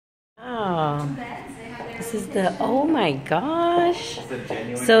Wow. This is the, oh my gosh.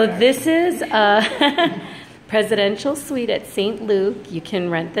 So this is a presidential suite at St. Luke. You can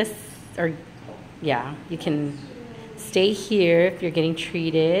rent this, or yeah, you can stay here if you're getting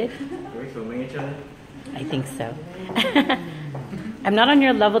treated. Are we filming each other? I think so. I'm not on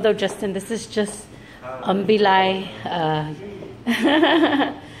your level though, Justin. This is just Umbilai.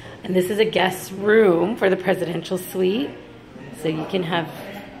 And this is a guest room for the presidential suite. So you can have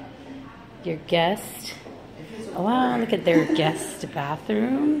your guest. Oh, wow, look at their guest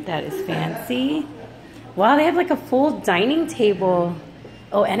bathroom. That is fancy. Wow, they have like a full dining table.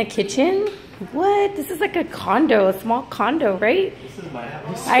 Oh, and a kitchen? What? This is like a condo, a small condo, right? This is my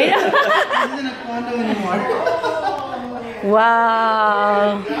house. I know. This isn't a condo anymore.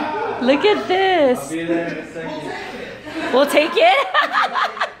 Wow. Look at this. I'll be there in a second. We'll take it.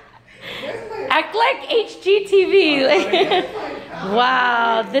 Act like HGTV.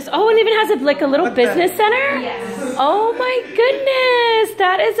 Wow. This, oh, it even has like a little business center? Yes. Oh my goodness.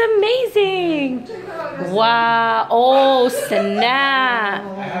 That is amazing. Wow. Oh,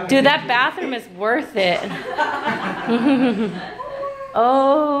 snap. Dude, that bathroom is worth it.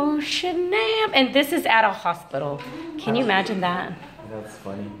 Oh, snap. And this is at a hospital. Can you imagine that? That's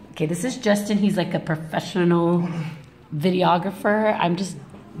funny. Okay, this is Justin. He's like a professional videographer. I'm just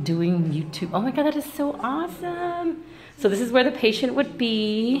doing YouTube. Oh my God, that is so awesome. So this is where the patient would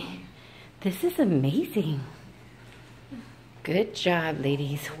be. This is amazing. Good job,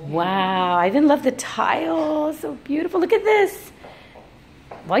 ladies. Wow, I even love the tile. So beautiful. Look at this.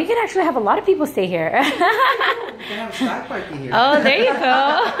 Well, you can actually have a lot of people stay here. We can have a side party here. Oh, there you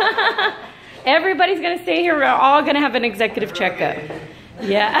go. Everybody's going to stay here. We're all going to have an executive checkup.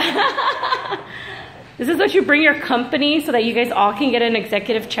 Yeah. This is what you bring your company so that you guys all can get an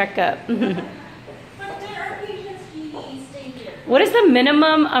executive checkup. What is the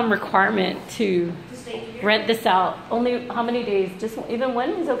minimum requirement to rent this out? Only how many days? Just even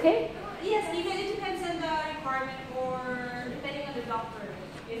one is okay? Yes, even it depends on the requirement or depending on the doctor.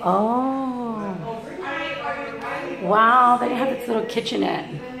 Oh. Wow, they have this little kitchenette.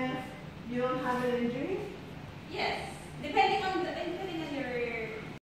 You don't have it in